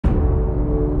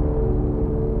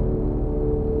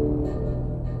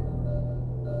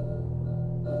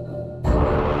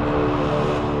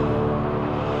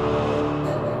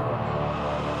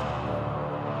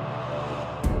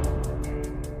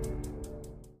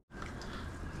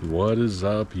What is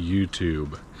up,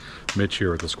 YouTube? Mitch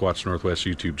here with the Squatch Northwest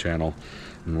YouTube channel,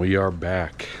 and we are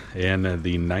back in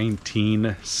the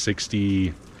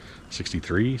 1960,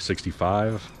 63,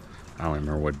 65, I don't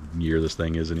remember what year this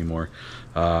thing is anymore,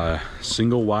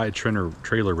 single wide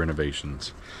trailer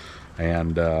renovations.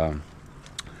 And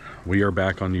we are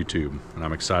back on YouTube, and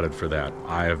I'm excited for that.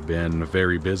 I have been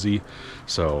very busy,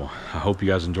 so I hope you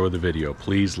guys enjoy the video.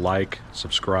 Please like,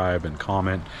 subscribe, and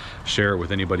comment. Share it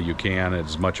with anybody you can.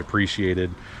 It's much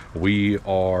appreciated. We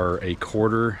are a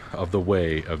quarter of the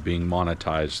way of being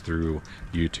monetized through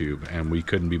YouTube, and we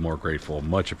couldn't be more grateful.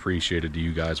 Much appreciated to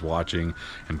you guys watching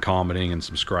and commenting and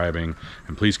subscribing,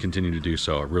 and please continue to do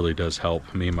so. It really does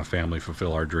help me and my family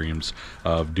fulfill our dreams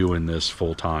of doing this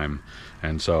full time.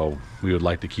 And so we would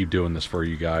like to keep doing this for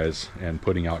you guys and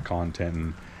putting out content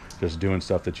and just doing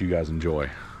stuff that you guys enjoy.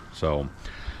 So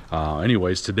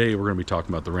anyways, today we're going to be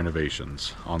talking about the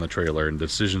renovations on the trailer and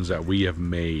decisions that we have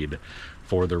made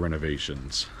for the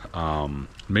renovations,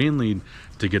 mainly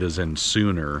to get us in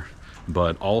sooner,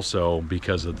 but also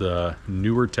because of the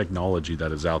newer technology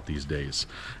that is out these days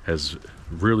has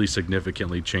really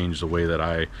significantly changed the way that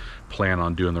I plan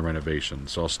on doing the renovation.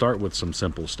 So I'll start with some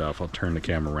simple stuff. I'll turn the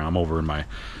camera around. I'm over in my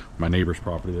neighbor's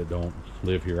property that don't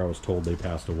live here. I was told they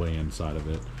passed away inside of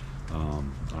it.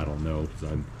 I don't know,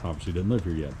 because I obviously didn't live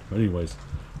here yet. But anyways,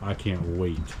 I can't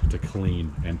wait to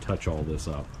clean and touch all this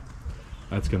up.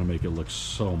 That's going to make it look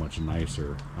so much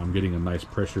nicer. I'm getting a nice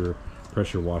pressure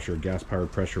washer,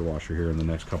 gas-powered pressure washer here in the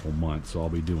next couple months, so I'll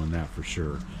be doing that for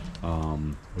sure.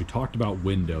 We talked about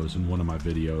windows in one of my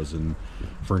videos, and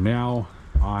for now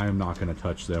I'm not going to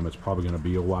touch them. It's probably going to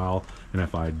be a while, and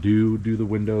if I do the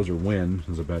windows, or when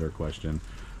is a better question,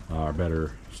 or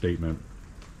better statement,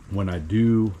 when I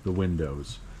do the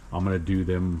windows, I'm going to do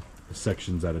them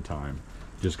sections at a time,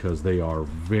 just because they are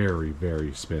very,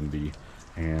 very spendy.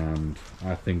 And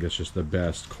I think it's just the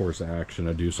best course of action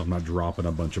to do, so I'm not dropping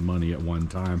a bunch of money at one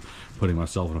time, putting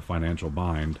myself in a financial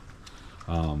bind.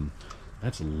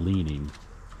 That's leaning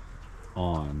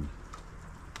on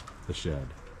the shed.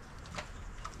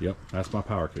 Yep, that's my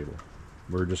power cable.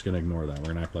 We're just going to ignore that. We're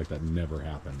going to act like that never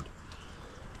happened.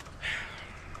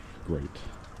 Great.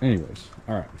 Anyways,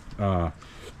 all right.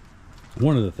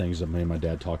 One of the things that me and my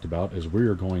dad talked about is we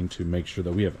are going to make sure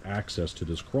that we have access to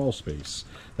this crawl space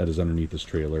that is underneath this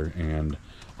trailer, and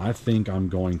I think I'm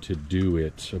going to do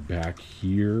it back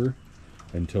here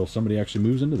until somebody actually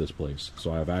moves into this place,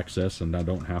 so I have access and I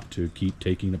don't have to keep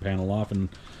taking the panel off and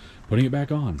putting it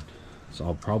back on. So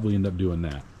I'll probably end up doing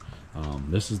that.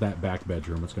 This is that back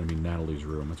bedroom. It's going to be Natalie's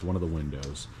room. It's one of the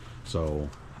windows, so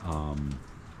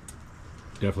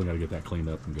definitely got to get that cleaned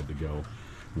up and good to go.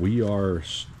 We are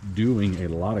doing a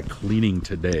lot of cleaning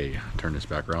today. Turn this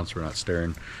back around so we're not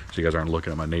staring, so you guys aren't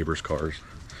looking at my neighbor's cars.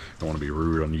 Don't want to be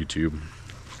rude on YouTube.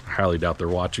 I highly doubt they're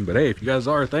watching, but hey, if you guys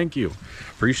are, thank you.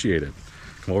 Appreciate it.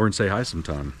 Come over and say hi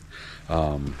sometime.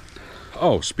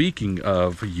 Oh, speaking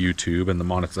of YouTube and the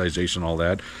monetization, all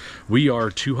that, we are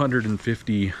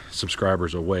 250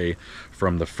 subscribers away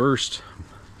from the first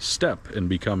step in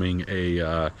becoming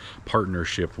a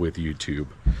partnership with YouTube.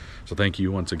 So thank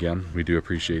you once again. We do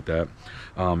appreciate that.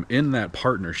 In that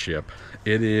partnership,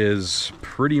 it is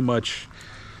pretty much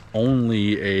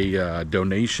only a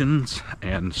donations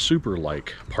and super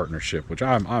like partnership, which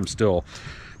I'm still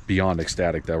beyond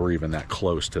ecstatic that we're even that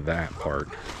close to that part,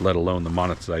 let alone the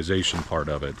monetization part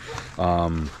of it.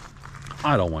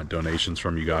 I don't want donations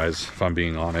from you guys, if I'm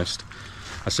being honest.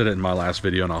 I said it in my last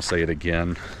video and I'll say it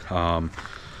again.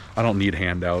 I don't need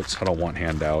handouts. I don't want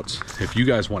handouts. If you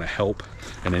guys want to help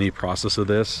in any process of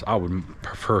this, I would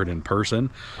prefer it in person,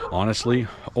 honestly.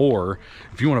 Or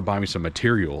if you want to buy me some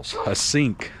materials, a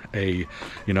sink,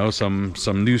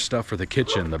 some new stuff for the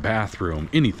kitchen, the bathroom,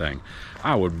 anything,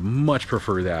 I would much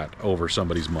prefer that over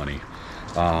somebody's money.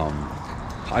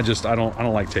 I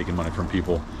don't like taking money from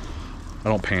people. I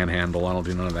don't panhandle. I don't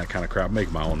do none of that kind of crap.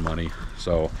 Make my own money.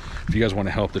 So if you guys want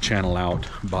to help the channel out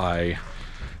by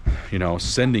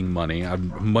sending money, I'd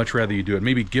much rather you do it.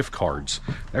 Maybe gift cards.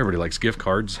 Everybody likes gift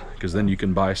cards because then you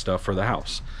can buy stuff for the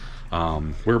house.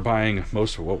 We're buying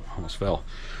most of, whoa, almost fell.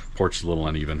 Porch's a little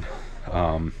uneven.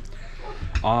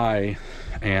 I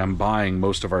am buying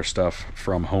most of our stuff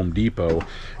from Home Depot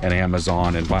and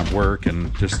Amazon and my work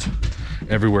and just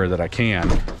everywhere that I can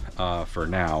for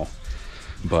now.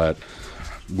 But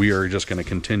we are just going to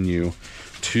continue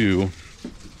to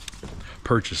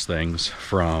purchase things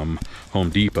from Home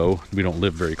Depot. We don't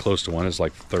live very close to one. It's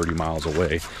like 30 miles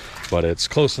away, but it's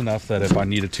close enough that if I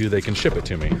needed to, they can ship it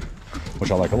to me, which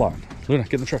I like a lot. Luna,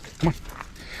 get in the truck. Come on.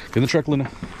 Get in the truck, Luna.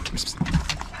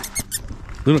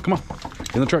 Luna, come on.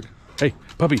 Get in the truck. Hey,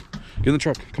 puppy, get in the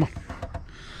truck. Come on.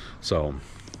 So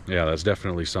yeah, that's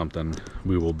definitely something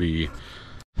we will be.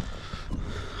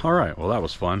 All right, well, that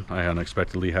was fun. I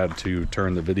unexpectedly had to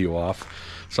turn the video off.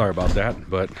 Sorry about that,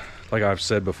 but like I've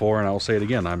said before, and I'll say it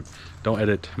again, I don't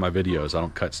edit my videos. I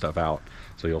don't cut stuff out.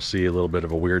 So you'll see a little bit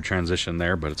of a weird transition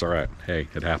there, but it's all right. Hey,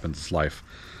 it happens. It's life.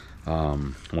 I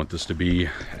want this to be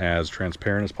as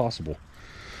transparent as possible.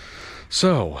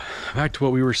 So back to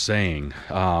what we were saying.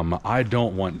 I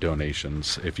don't want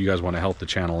donations. If you guys want to help the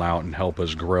channel out and help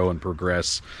us grow and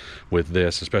progress with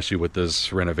this, especially with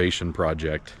this renovation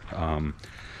project,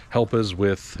 help us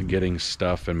with getting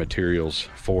stuff and materials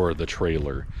for the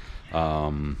trailer,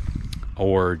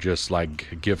 or just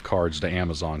like gift cards to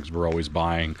Amazon, because we're always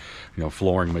buying, you know,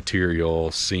 flooring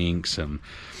material, sinks, and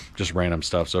just random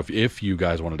stuff. So if you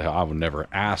guys wanted to, I would never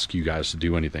ask you guys to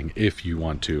do anything. If you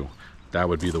want to, that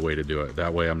would be the way to do it.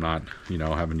 That way I'm not, you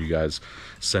know, having you guys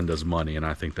send us money, and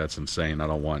I think that's insane. I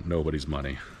don't want nobody's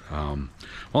money. Well,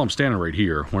 I'm standing right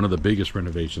here. One of the biggest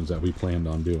renovations that we planned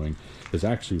on doing is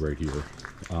actually right here.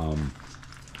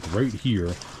 Right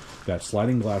here, that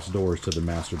sliding glass doors to the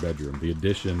master bedroom, the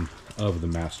addition of the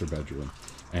master bedroom.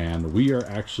 And we are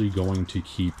actually going to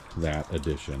keep that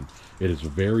addition. It is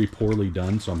very poorly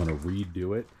done, so I'm going to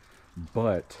redo it,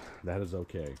 but that is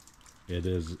okay. It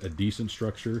is a decent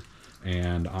structure,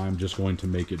 and I'm just going to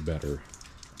make it better.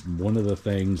 One of the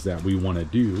things that we want to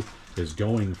do is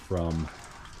going from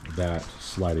that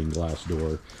sliding glass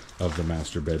door of the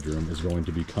master bedroom is going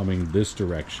to be coming this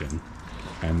direction,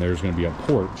 and there's going to be a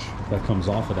porch that comes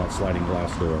off of that sliding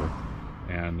glass door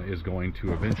and is going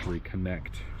to eventually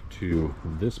connect to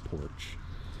this porch.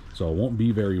 So it won't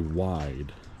be very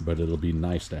wide, but it'll be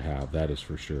nice to have, that is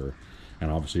for sure. And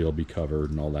obviously it'll be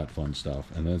covered and all that fun stuff.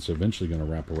 And then it's eventually going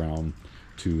to wrap around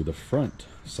to the front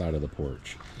side of the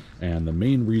porch. And the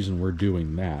main reason we're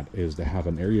doing that is to have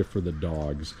an area for the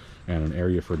dogs and an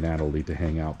area for Natalie to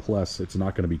hang out. Plus, it's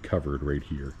not going to be covered right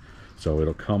here. So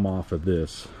it'll come off of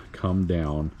this, come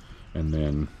down, and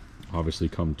then obviously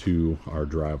come to our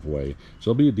driveway.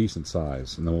 So it'll be a decent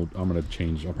size. And then I'll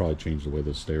probably change the way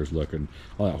the stairs look, and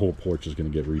all that whole porch is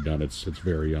going to get redone. It's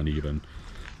very uneven.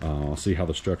 I'll see how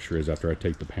the structure is after I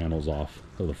take the panels off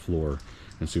of the floor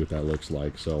and see what that looks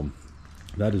like. So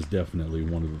that is definitely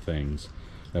one of the things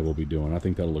that we'll be doing. I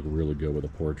think that'll look really good with a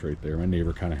porch right there. My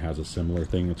neighbor kind of has a similar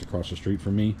thing that's across the street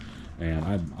from me, and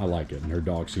I like it, and her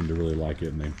dogs seem to really like it,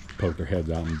 and they poke their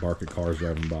heads out and bark at cars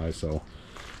driving by. So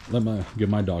give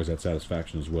my dogs that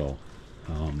satisfaction as well.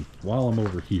 While I'm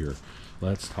over here,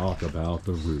 let's talk about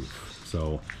the roof.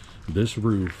 So this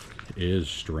roof is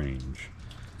strange.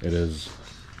 It is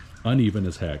uneven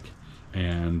as heck,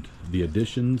 and the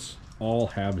additions all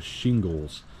have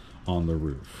shingles on the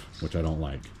roof, which I don't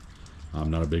like. I'm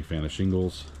not a big fan of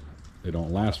shingles. They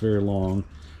don't last very long.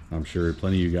 I'm sure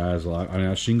plenty of you guys,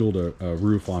 I shingled a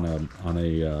roof on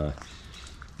a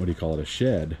what do you call it, a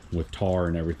shed with tar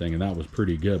and everything, and that was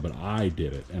pretty good, but I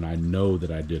did it, and I know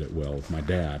that I did it well with my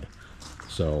dad.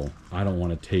 So I don't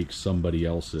want to take somebody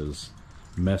else's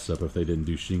mess up if they didn't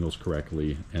do shingles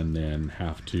correctly and then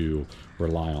have to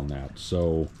rely on that.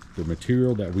 So the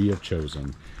material that we have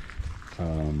chosen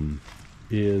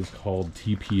is called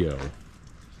TPO,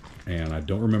 and I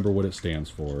don't remember what it stands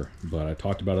for, but I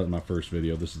talked about it in my first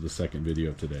video. This is the second video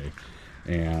of today,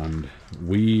 and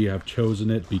we have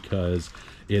chosen it because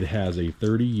it has a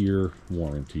 30-year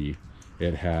warranty.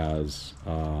 It has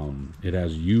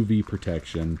UV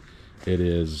protection. It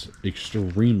is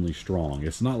extremely strong.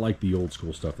 It's not like the old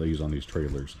school stuff they use on these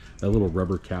trailers. That little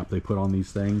rubber cap they put on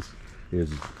these things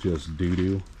is just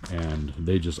doo-doo, and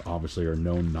they just obviously are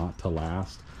known not to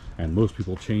last. And most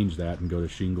people change that and go to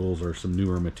shingles or some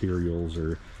newer materials,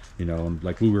 or, you know,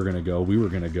 like we were gonna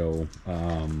go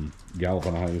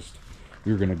galvanized.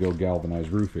 We were gonna go galvanized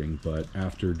roofing, but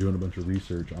after doing a bunch of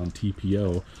research on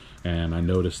TPO, and I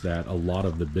noticed that a lot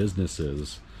of the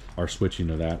businesses are switching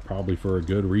to that, probably for a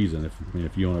good reason.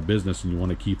 If you own a business and you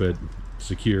want to keep it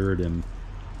secured and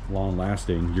long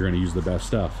lasting, you're going to use the best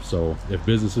stuff. So if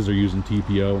businesses are using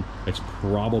TPO, it's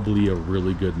probably a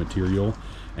really good material,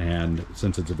 and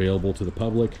since it's available to the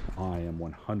public, I am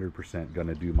 100% going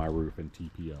to do my roof in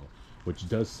TPO, which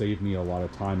does save me a lot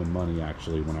of time and money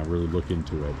actually when I really look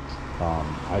into it.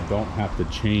 I don't have to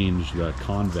change the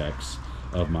convex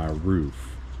of my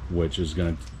roof, which is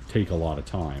going to take a lot of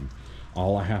time.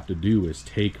 All I have to do is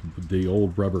take the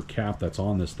old rubber cap that's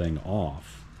on this thing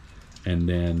off, and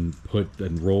then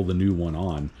roll the new one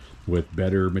on with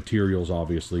better materials.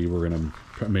 Obviously, we're gonna,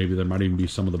 maybe there might even be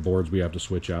some of the boards we have to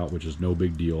switch out, which is no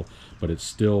big deal, but it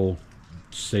still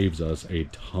saves us a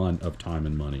ton of time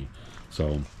and money.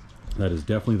 So that is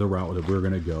definitely the route that we're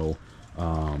gonna go.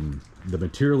 The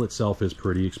material itself is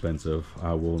pretty expensive.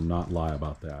 I will not lie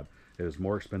about that. It is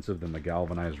more expensive than the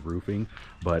galvanized roofing,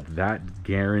 but that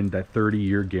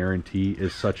 30-year guarantee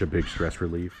is such a big stress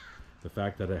relief. The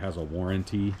fact that it has a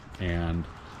warranty, and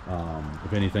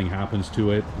if anything happens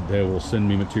to it, they will send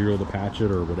me material to patch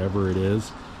it or whatever it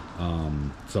is.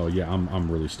 So yeah,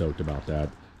 I'm really stoked about that.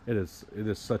 It is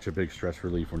such a big stress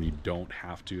relief when you don't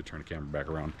have to turn the camera back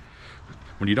around.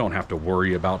 When you don't have to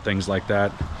worry about things like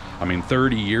that. I mean,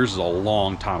 30 years is a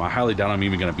long time. I highly doubt I'm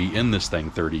even going to be in this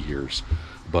thing 30 years.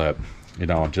 But, you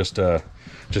know, just to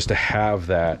have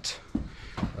that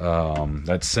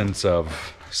that sense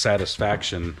of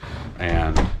satisfaction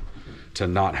and to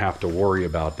not have to worry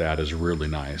about that is really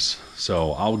nice.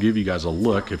 So I'll give you guys a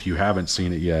look if you haven't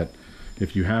seen it yet.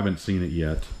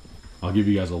 I'll give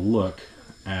you guys a look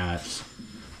at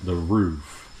the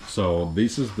roof. So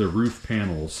this is the roof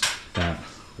panels that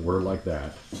were like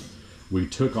that. We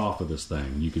took off of this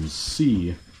thing. You can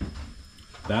see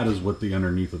that is what the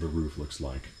underneath of the roof looks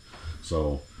like.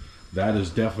 So that is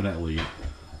definitely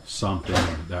something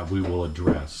that we will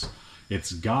address.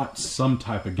 It's got some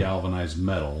type of galvanized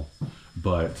metal,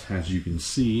 but as you can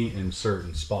see in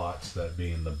certain spots, that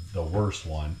being the worst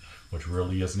one, which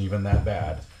really isn't even that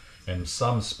bad, in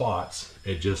some spots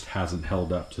it just hasn't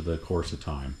held up to the course of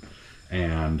time.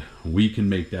 And we can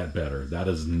make that better. That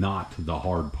is not the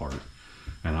hard part.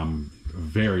 And I'm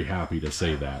very happy to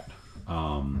say that.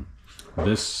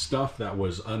 This stuff that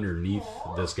was underneath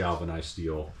this galvanized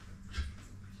steel,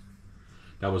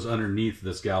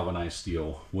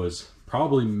 was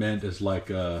probably meant as like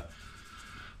a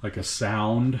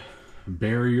sound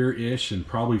barrier-ish, and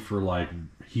probably for like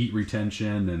heat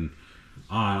retention, and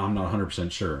I'm not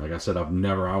 100% sure. Like I said, I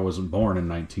wasn't born in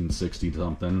 1960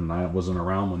 something, and I wasn't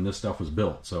around when this stuff was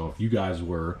built. So if you guys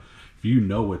were, if you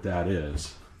know what that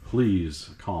is, please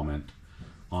comment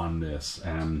on this.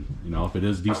 And you know, if it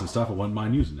is decent stuff, I wouldn't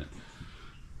mind using it.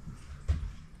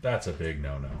 That's a big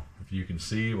no-no. If you can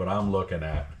see what I'm looking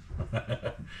at,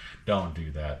 don't do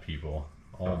that, people.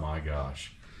 Oh my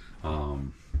gosh.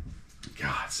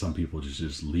 God, some people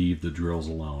just leave the drills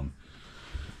alone.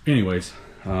 Anyways,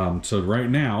 so right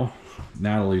now,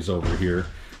 Natalie's over here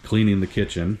cleaning the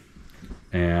kitchen,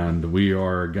 and we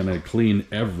are gonna clean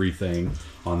everything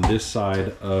on this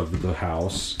side of the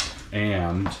house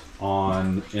and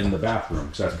in the bathroom,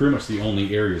 because that's pretty much the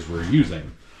only areas we're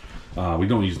using. We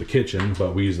don't use the kitchen,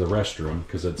 but we use the restroom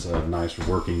because it's a nice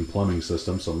working plumbing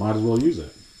system, so might as well use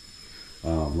it.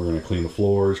 We're gonna clean the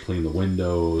floors, clean the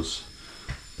windows,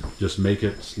 just make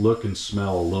it look and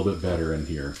smell a little bit better in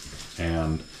here.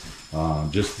 And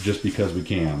just because we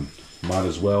can, might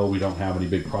as well. We don't have any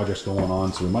big projects going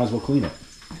on, so we might as well clean it.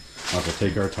 Might as well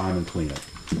take our time and clean it.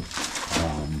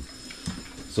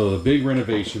 So the big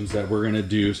renovations that we're gonna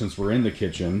do, since we're in the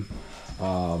kitchen,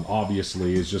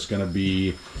 obviously is just gonna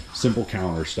be simple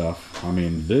counter stuff. I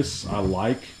mean, I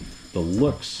like the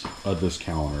looks of this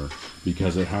counter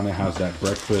because it kind of has that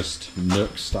breakfast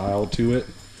nook style to it.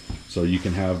 So you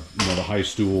can have, you know, the high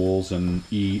stools and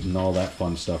eat and all that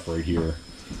fun stuff right here.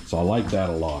 So I like that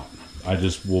a lot. I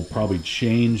just will probably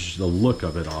change the look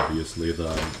of it, obviously,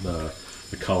 the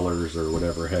colors or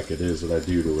whatever heck it is that I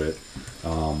do to it.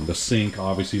 The sink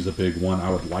obviously is a big one. I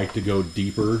would like to go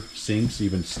deeper sinks,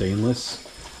 even stainless.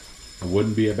 It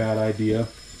wouldn't be a bad idea.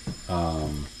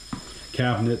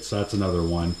 Cabinets, that's another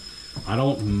one. I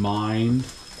don't mind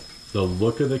the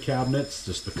look of the cabinets,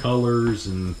 just the colors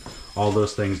and all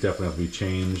those things definitely have to be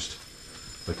changed.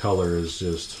 The color is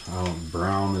just,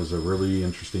 brown is a really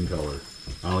interesting color.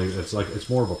 It's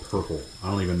more of a purple.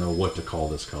 I don't even know what to call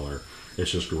this color.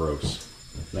 It's just gross.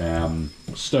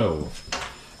 Stove.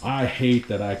 I hate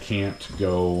that I can't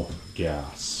go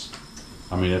gas.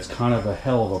 I mean, it's kind of a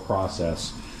hell of a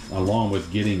process, along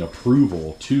with getting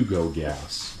approval to go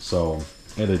gas. So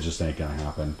it just ain't gonna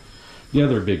happen. The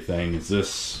other big thing is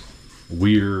this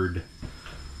weird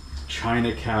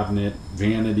china cabinet,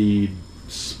 vanity,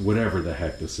 whatever the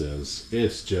heck this is.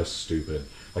 It's just stupid.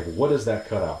 Like, what is that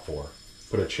cut out for?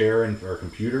 Put a chair in or a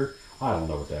computer? I don't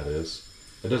know what that is.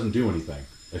 It doesn't do anything.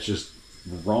 It's just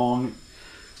wrong.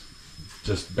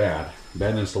 Just bad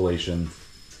installation.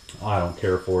 I don't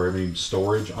care for it. I mean,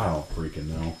 storage, I don't freaking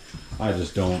know. I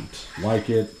just don't like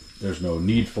it. There's no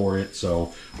need for it.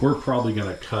 So we're probably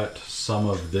gonna cut some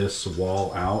of this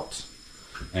wall out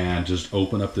and just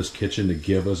open up this kitchen to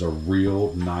give us a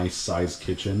real nice sized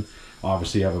kitchen.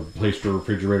 Obviously have a place for a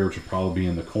refrigerator, which will probably be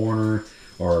in the corner,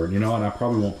 or, you know, and I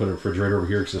probably won't put a refrigerator over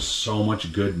here because there's so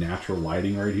much good natural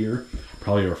lighting right here.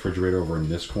 Probably a refrigerator over in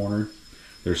this corner.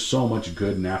 There's so much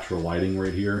good natural lighting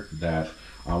right here that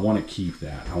I want to keep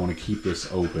that. I want to keep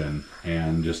this open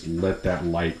and just let that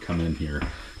light come in here,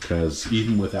 because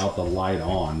even without the light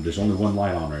on, there's only one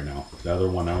light on right now. The other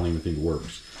one I don't even think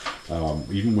works.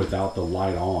 Even without the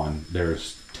light on,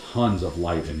 there's tons of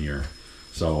light in here.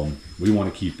 So we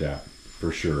want to keep that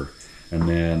for sure. And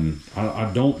then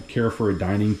I don't care for a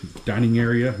dining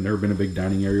area. Never been a big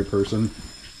dining area person.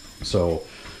 So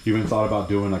even thought about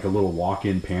doing like a little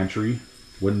walk-in pantry.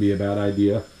 Wouldn't be a bad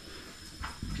idea.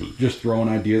 Just throwing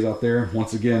ideas out there.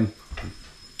 Once again,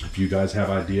 if you guys have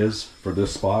ideas for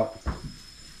this spot,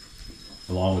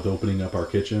 along with opening up our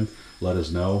kitchen, let us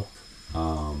know.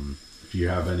 If you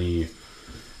have any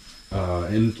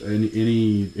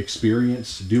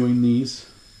experience doing these,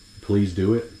 please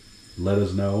do it. Let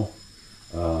us know.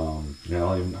 You know,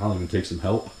 I'll even take some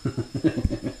help.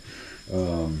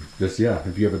 Just, yeah,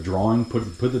 if you have a drawing,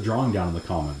 put the drawing down in the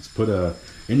comments. Put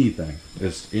anything.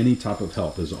 Any type of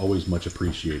help is always much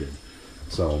appreciated.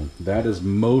 So that is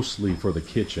mostly for the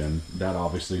kitchen. That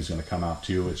obviously is going to come out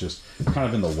too. It's just kind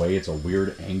of in the way. It's a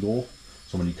weird angle.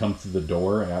 So when you come through the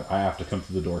door, I have to come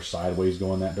through the door sideways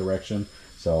going that direction.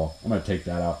 So I'm going to take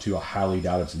that out too. I highly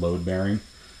doubt it's load bearing.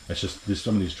 It's just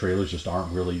some of these trailers just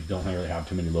don't really have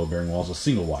too many load bearing walls. A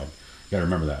single wide. You got to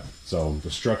remember that. So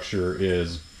the structure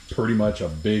is pretty much a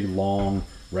big long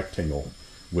rectangle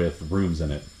with rooms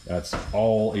in it. That's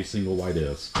all a single wide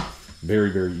is. Very,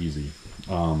 very easy.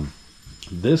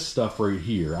 This stuff right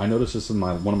here, I noticed this in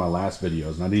one of my last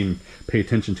videos, and I didn't even pay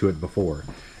attention to it before.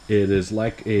 It is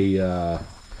like a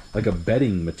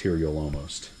bedding material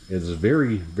almost. It's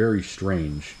very, very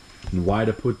strange. And why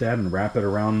to put that and wrap it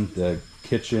around the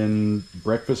kitchen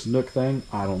breakfast nook thing,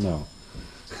 I don't know.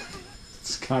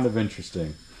 It's kind of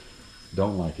interesting.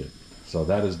 Don't like it. So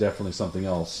that is definitely something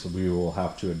else we will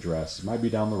have to address. It might be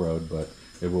down the road, but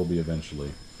it will be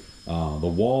eventually. The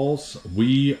walls,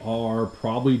 we are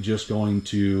probably just going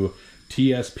to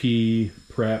TSP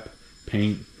prep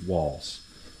paint walls.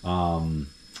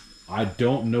 I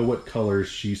don't know what colors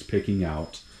she's picking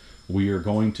out. We are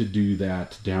going to do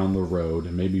that down the road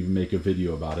and maybe even make a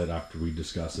video about it after we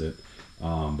discuss it.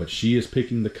 But she is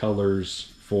picking the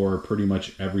colors for pretty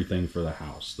much everything for the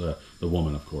house. The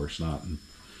woman, of course, not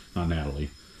Natalie.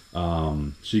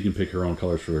 She can pick her own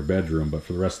colors for her bedroom, but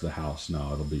for the rest of the house,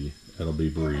 no, it'll be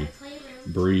Bree.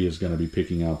 Bree is going to be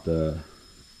picking out the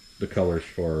colors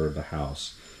for the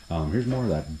house. Here's more of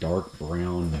that dark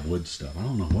brown wood stuff. I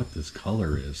don't know what this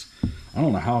color is. I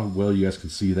don't know how well you guys can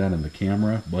see that in the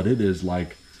camera, but it is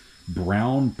like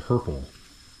brown purple.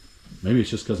 Maybe it's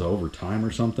just because of over time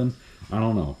or something. I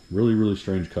don't know. Really, really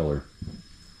strange color.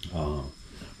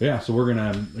 Yeah, so we're going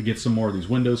to get some more of these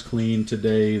windows cleaned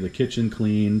today, the kitchen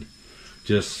cleaned.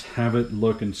 Just have it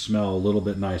look and smell a little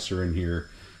bit nicer in here,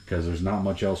 because there's not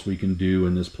much else we can do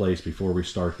in this place before we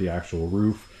start the actual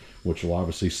roof, which will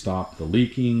obviously stop the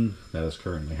leaking that is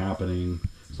currently happening.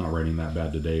 It's not raining that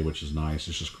bad today, which is nice.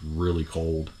 It's just really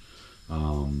cold.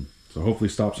 So hopefully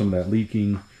stop some of that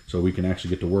leaking so we can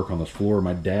actually get to work on this floor.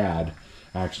 My dad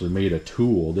actually made a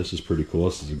tool. This is pretty cool.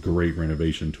 This is a great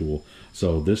renovation tool.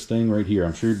 So this thing right here,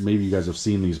 I'm sure maybe you guys have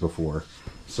seen these before.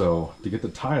 So to get the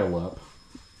tile up,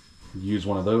 use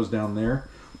one of those down there.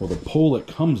 Well, the pole it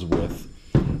comes with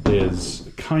is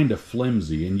kind of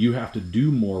flimsy, and you have to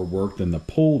do more work than the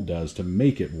pole does to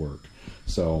make it work.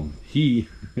 So he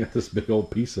got this big old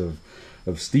piece of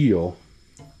steel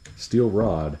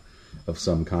rod of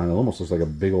some kind. It almost looks like a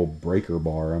big old breaker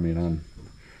bar. I mean, on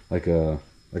like a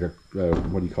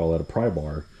what do you call that? A pry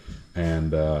bar,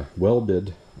 and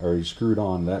welded, or he screwed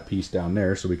on that piece down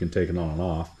there so we can take it on and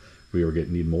off. We were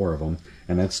need more of them,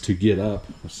 and that's to get up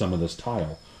some of this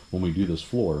tile when we do this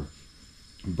floor.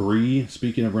 Bree,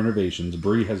 speaking of renovations,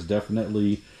 Bree has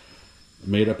definitely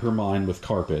made up her mind with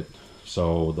carpet.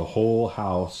 So the whole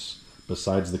house,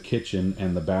 besides the kitchen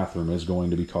and the bathroom, is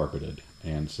going to be carpeted.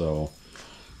 And so,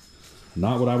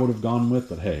 not what I would have gone with,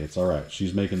 but hey, it's all right.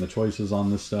 She's making the choices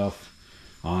on this stuff.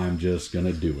 I'm just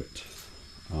gonna do it.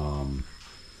 Oh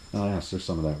yes, there's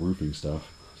some of that roofing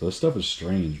stuff. So this stuff is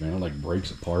strange, man. It like breaks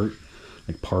apart,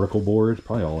 like particle board.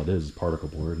 Probably all it is particle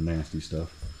board, nasty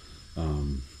stuff.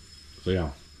 So yeah,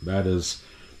 that is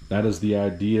the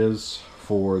ideas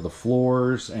for the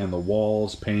floors and the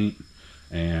walls, paint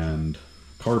and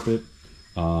carpet.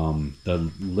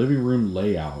 The living room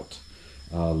layout.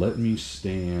 Let me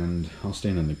stand. I'll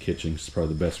stand in the kitchen. It's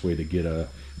probably the best way to get a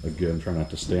good. I'm trying not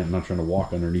to stand. I'm not trying to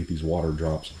walk underneath these water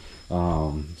drops.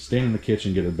 Stand in the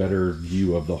kitchen, get a better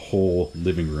view of the whole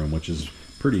living room, which is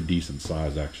pretty decent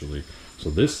size actually. So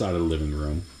this side of the living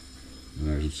room, and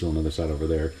there's still another side over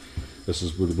there.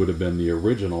 This would have been the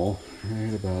original,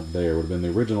 right about there. Would have been the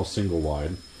original single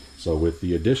wide. So with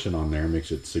the addition on there,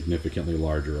 makes it significantly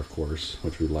larger, of course,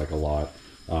 which we like a lot.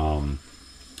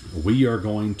 We are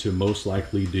going to most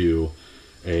likely do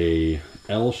a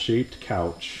L-shaped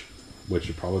couch, which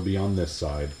would probably be on this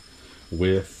side,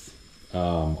 with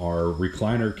our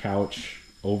recliner couch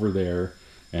over there,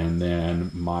 and then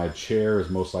my chair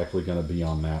is most likely going to be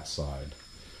on that side,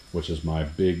 which is my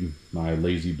big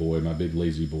lazy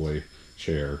boy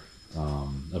chair.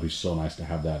 It'll be so nice to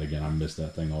have that again. I missed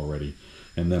that thing already.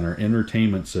 And then our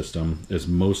entertainment system is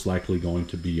most likely going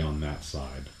to be on that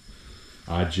side.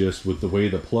 With the way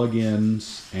the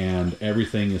plug-ins and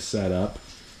everything is set up,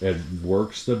 it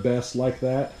works the best like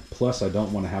that. Plus, I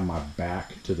don't want to have my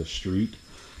back to the street.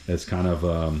 It's kind of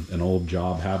an old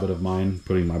job habit of mine,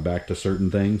 putting my back to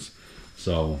certain things.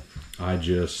 So I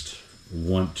just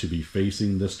want to be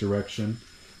facing this direction.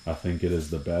 I think it is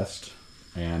the best.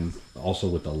 And also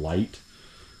with the light,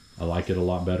 I like it a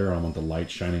lot better. I want the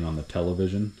light shining on the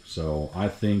television. So I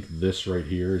think this right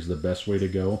here is the best way to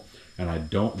go. And I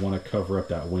don't want to cover up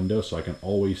that window so I can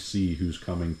always see who's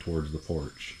coming towards the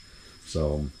porch.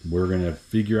 So we're going to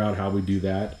figure out how we do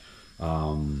that.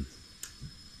 That'll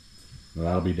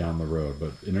be down the road.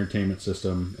 But entertainment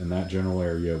system in that general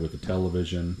area with the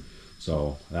television.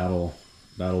 So that'll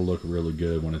look really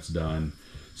good when it's done.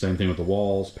 Same thing with the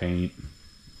walls, paint.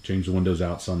 Change the windows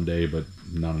out someday, but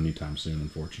not anytime soon,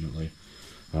 unfortunately.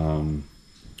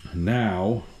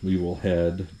 Now we will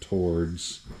head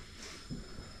towards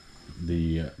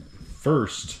the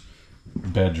first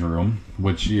bedroom,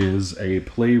 which is a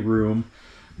playroom,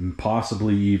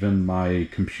 possibly even my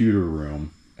computer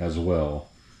room as well.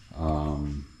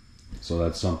 So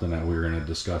that's something that we're going to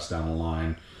discuss down the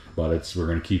line, but we're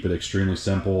going to keep it extremely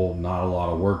simple. Not a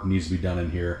lot of work needs to be done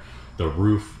in here. The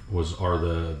roof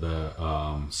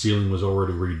the ceiling was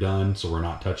already redone, so we're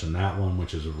not touching that one,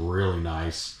 which is really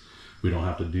nice. We don't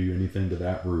have to do anything to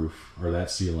that roof or that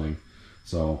ceiling.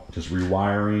 So just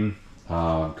rewiring,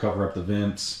 cover up the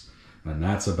vents, and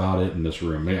that's about it in this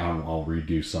room. Maybe I'll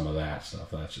redo some of that stuff.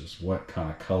 That's just, what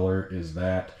kind of color is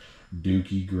that?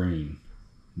 Dookie green.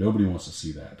 Nobody wants to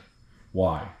see that.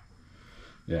 Why?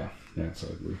 Yeah, that's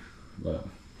ugly. But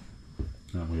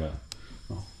we got.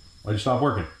 Oh, why'd you stop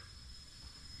working?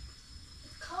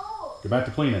 Get back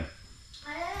to cleaning.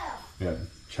 I am. We got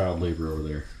child labor over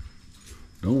there.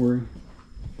 Don't worry.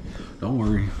 Don't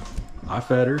worry. I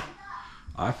fed her.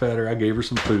 I gave her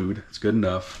some food. It's good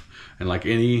enough. And like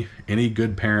any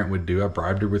good parent would do, I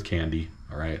bribed her with candy.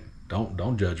 All right.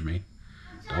 Don't judge me.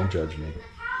 Don't judge me.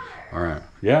 All right.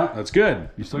 Yeah, that's good.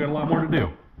 You still got a lot more to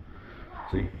do.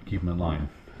 See, keep them in line.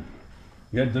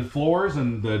 You got the floors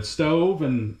and the stove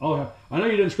and oh, I know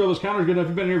you didn't scrub those counters good enough.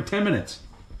 You've been here for 10 minutes.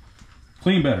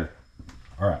 Clean better.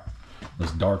 All right,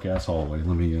 this dark ass hallway.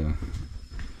 Let me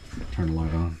turn the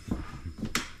light on.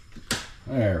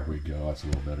 There we go. That's a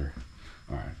little better.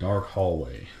 All right, dark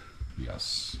hallway.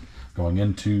 Yes, going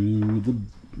into the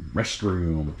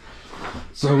restroom.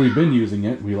 So we've been using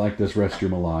it. We like this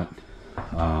restroom a lot.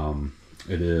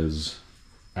 It is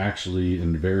actually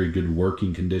in very good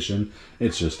working condition.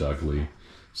 It's just ugly.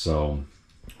 So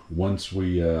once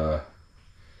we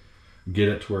get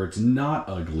it to where it's not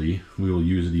ugly, we will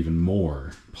use it even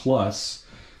more. Plus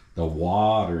the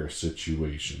water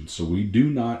situation. So we do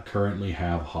not currently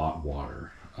have hot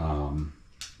water.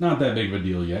 Not that big of a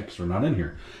deal yet because we're not in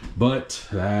here, but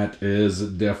that is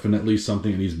definitely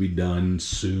something that needs to be done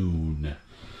soon,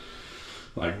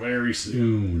 like very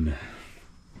soon.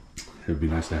 It would be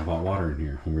nice to have hot water in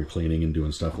here when we're cleaning and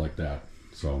doing stuff like that.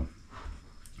 So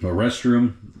the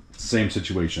restroom, same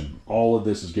situation. All of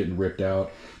this is getting ripped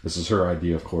out. This is her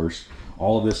idea, of course.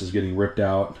 All of this is getting ripped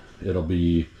out. It'll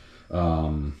be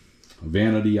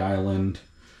vanity island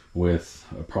with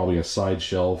probably a side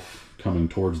shelf coming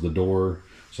towards the door,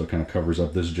 so it kind of covers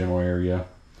up this general area.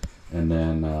 And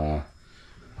then I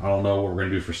don't know what we're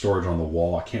gonna do for storage on the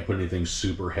wall. I can't put anything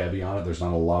super heavy on it. There's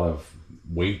not a lot of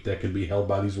weight that can be held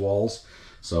by these walls,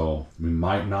 so we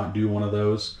might not do one of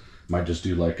those. Might just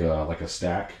do like a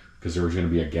stack, because there's going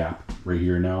to be a gap right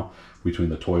here now between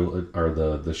the toilet or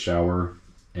the shower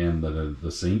and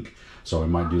the sink. So we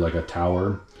might do like a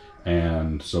tower,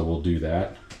 and so we'll do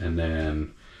that. And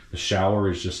then the shower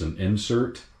is just an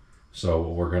insert. So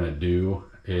what we're going to do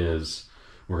is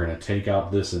we're going to take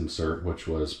out this insert, which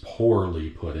was poorly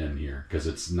put in here because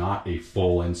it's not a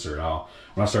full insert.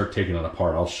 When I start taking it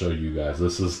apart, I'll show you guys.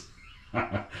 This is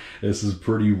this is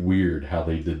pretty weird how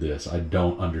they did this. I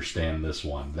don't understand this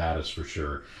one, that is for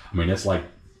sure. I mean, it's like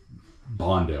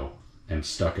Bondo and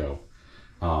stucco.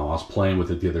 I was playing with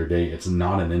it the other day. It's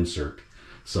not an insert.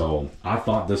 So I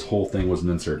thought this whole thing was an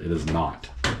insert. It is not.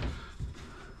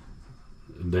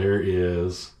 There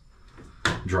is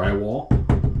drywall,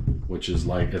 which is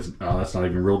like, that's not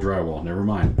even real drywall. Never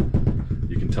mind.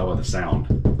 You can tell by the sound.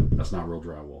 That's not real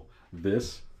drywall.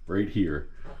 This right here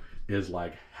is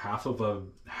like half of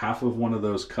one of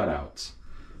those cutouts,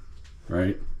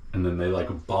 right? And then they like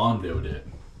bondoed it.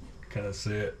 Kind of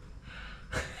see it.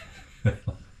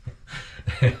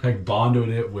 Like bondoed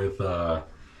it with I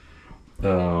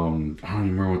don't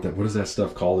even remember what is that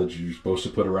stuff called that you're supposed to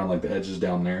put around like the edges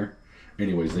down there.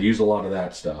 Anyways, they used a lot of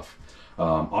that stuff.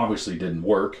 Obviously didn't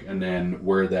work, and then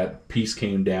where that piece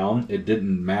came down, it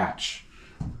didn't match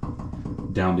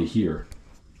down to here.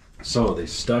 So they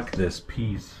stuck this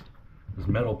piece, this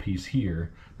metal piece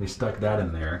here, they stuck that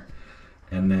in there,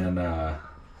 and then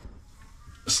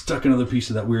stuck another piece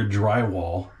of that weird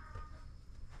drywall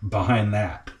behind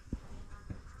that.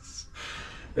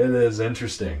 It is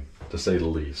interesting, to say the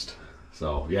least.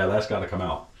 So yeah, that's got to come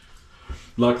out.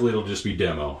 Luckily, it'll just be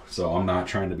demo, so I'm not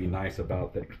trying to be nice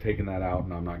about taking that out,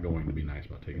 and I'm not going to be nice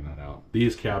about taking that out.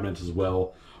 These cabinets as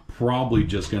well, probably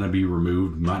just going to be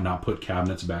removed. Might not put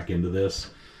cabinets back into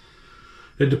this.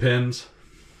 It depends.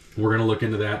 We're going to look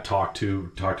into that, talk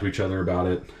to each other about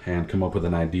it, and come up with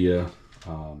an idea.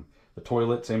 The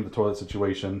toilet, same with the toilet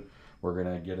situation. We're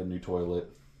going to get a new toilet.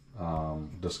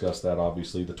 Discuss that,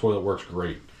 obviously. The toilet works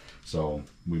great. So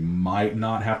we might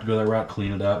not have to go that route,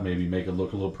 clean it up, maybe make it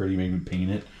look a little pretty, maybe paint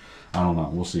it. I don't know,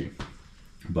 we'll see.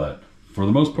 But for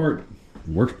the most part, it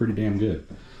works pretty damn good.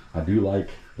 I do like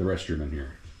the restroom in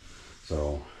here.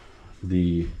 So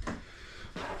the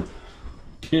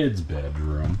kids'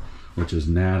 bedroom, which is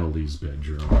Natalie's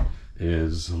bedroom,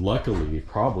 is luckily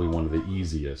probably one of the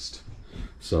easiest.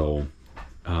 So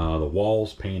the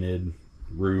walls painted,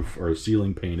 roof or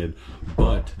ceiling painted,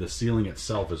 but the ceiling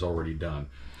itself is already done.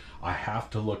 I have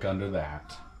to look under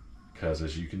that because,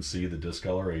 as you can see, the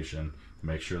discoloration,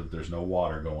 make sure that there's no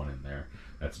water going in there.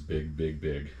 That's big, big,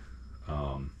 big.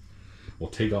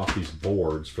 We'll take off these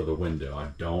boards for the window. I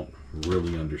don't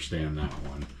really understand that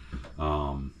one.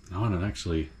 No, and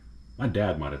actually, my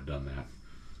dad might have done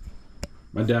that.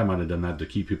 My dad might have done that to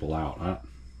keep people out.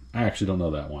 I actually don't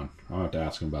know that one. I'll have to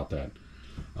ask him about that.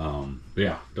 But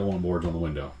yeah, don't want boards on the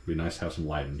window. Be nice to have some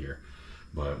light in here.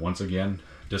 But once again,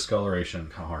 discoloration,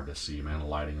 kind of hard to see, man. The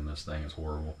lighting in this thing is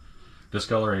horrible.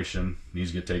 Discoloration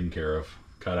needs to get taken care of,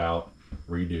 cut out,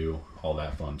 redo, all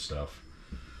that fun stuff.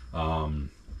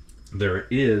 There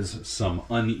is some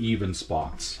uneven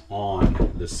spots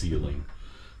on the ceiling.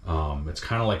 It's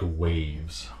kind of like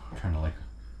waves. I'm trying to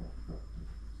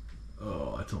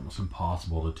oh, it's almost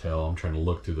impossible to tell. I'm trying to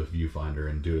look through the viewfinder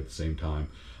and do it at the same time.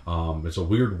 It's a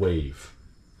weird wave,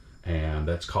 and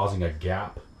that's causing a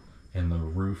gap in the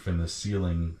roof and the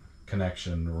ceiling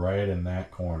connection right in that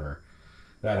corner.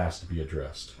 That has to be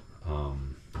addressed.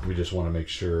 We just want to make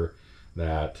sure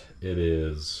that it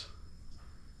is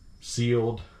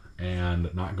sealed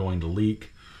and not going to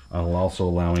leak, while also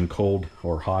allowing cold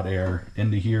or hot air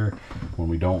into here when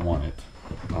we don't want it.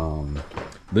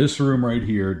 This room right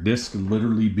here, this could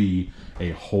literally be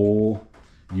a whole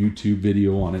YouTube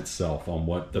video on itself on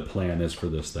what the plan is for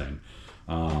this thing.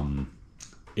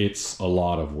 It's a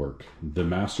lot of work. The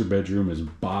master bedroom is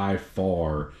by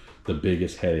far the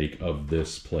biggest headache of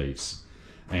this place.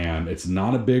 And it's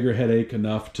not a bigger headache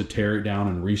enough to tear it down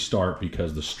and restart,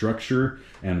 because the structure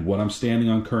and what I'm standing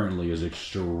on currently is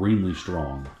extremely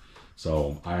strong.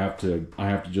 So I have to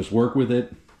just work with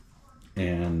it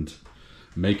and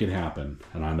make it happen.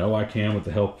 And I know I can with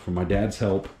the help from my dad's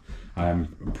help. I'm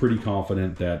pretty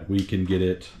confident that we can get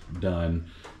it done.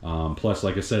 Plus,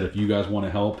 like I said, if you guys want to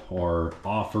help or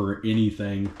offer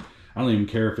anything, I don't even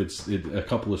care if it's a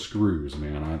couple of screws,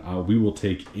 man. We will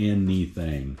take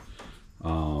anything.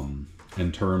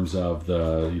 In terms of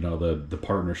the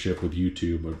partnership with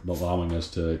YouTube, allowing us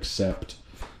to accept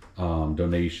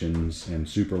donations and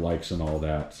super likes and all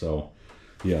that. So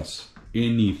yes,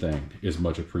 anything is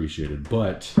much appreciated.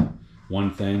 But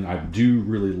one thing I do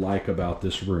really like about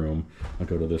this room, I'll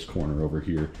go to this corner over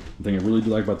here. The thing I really do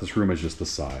like about this room is just the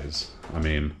size. I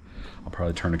mean, I'll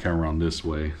probably turn the camera around this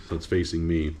way so it's facing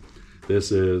me.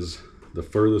 This is the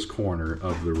furthest corner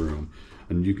of the room,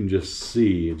 and you can just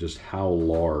see just how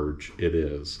large it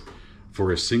is.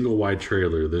 For a single wide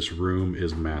trailer, this room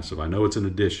is massive. I know it's an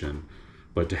addition,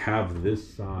 but to have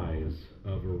this size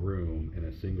of a room in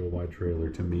a single wide trailer,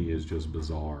 to me, is just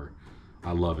bizarre.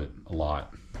 I love it a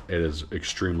lot. It is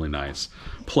extremely nice.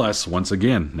 Plus, once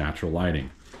again, natural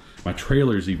lighting. My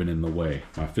trailer's even in the way.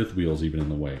 My fifth wheel's even in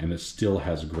the way, and it still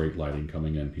has great lighting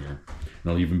coming in here. And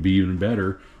it'll even be even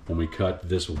better when we cut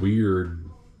this weird,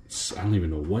 I don't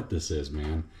even know what this is,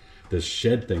 man. This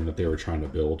shed thing that they were trying to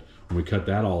build. When we cut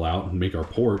that all out and make our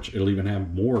porch, it'll even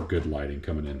have more good lighting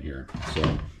coming in here.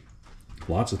 So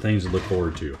lots of things to look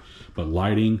forward to. But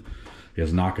lighting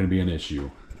is not going to be an issue.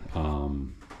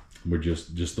 We're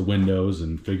just the windows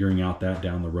and figuring out that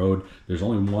down the road. There's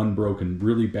only one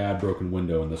really bad broken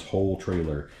window in this whole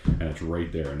trailer, and it's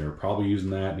right there. And they're probably using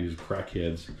that. These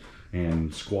crackheads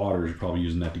and squatters are probably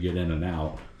using that to get in and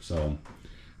out. So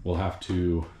we'll have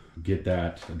to get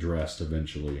that addressed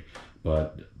eventually.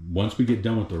 But once we get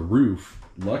done with the roof,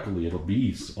 luckily it'll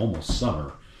be almost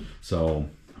summer, so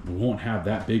we won't have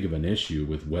that big of an issue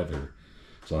with weather.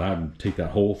 So I have to take that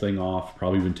whole thing off,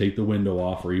 probably even take the window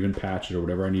off or even patch it or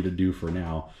whatever I need to do for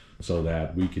now, so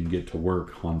that we can get to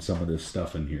work on some of this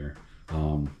stuff in here.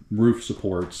 Roof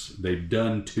supports, they've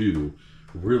done 2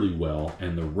 really well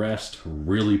and the rest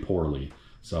really poorly.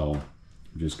 So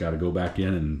just got to go back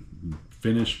in and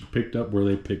picked up where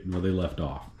they left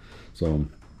off. So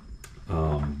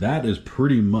that is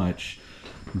pretty much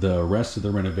the rest of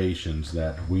the renovations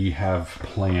that we have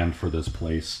planned for this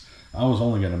place. I was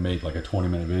only going to make like a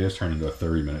 20-minute video. It's turned into a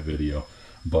 30-minute video,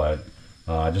 but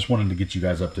I just wanted to get you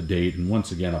guys up to date, and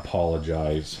once again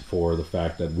apologize for the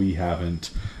fact that we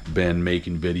haven't been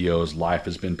making videos. Life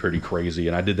has been pretty crazy,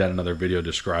 and I did that in another video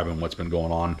describing what's been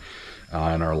going on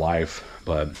in our life,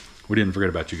 but we didn't forget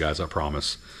about you guys, I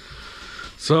promise.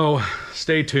 So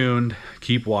stay tuned,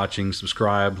 keep watching,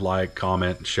 subscribe, like,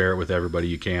 comment, share it with everybody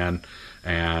you can,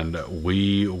 and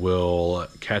we will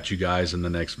catch you guys in the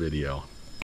next video.